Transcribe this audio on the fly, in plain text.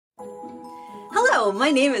Hello,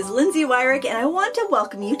 my name is Lindsay Weirich and I want to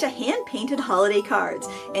welcome you to hand-painted holiday cards.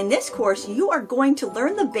 In this course, you are going to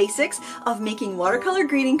learn the basics of making watercolor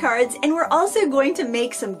greeting cards, and we're also going to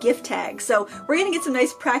make some gift tags. So we're going to get some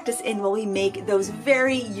nice practice in while we make those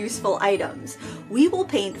very useful items. We will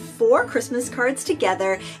paint 4 Christmas cards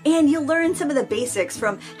together, and you'll learn some of the basics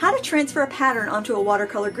from how to transfer a pattern onto a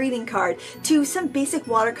watercolor greeting card to some basic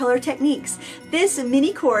watercolor techniques. This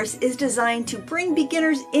mini course is designed to bring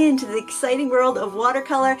beginners into the exciting world of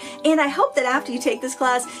watercolor, and I hope that after you take this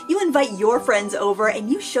class, you invite your friends over and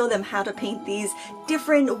you show them how to paint these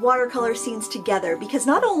different watercolor scenes together, because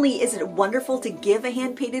not only is it wonderful to give a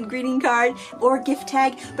hand-painted greeting card or gift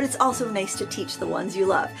tag, but it's also nice to teach the ones you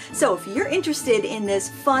love. So if you're interested in this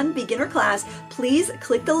fun beginner class, please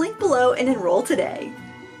click the link below and enroll today.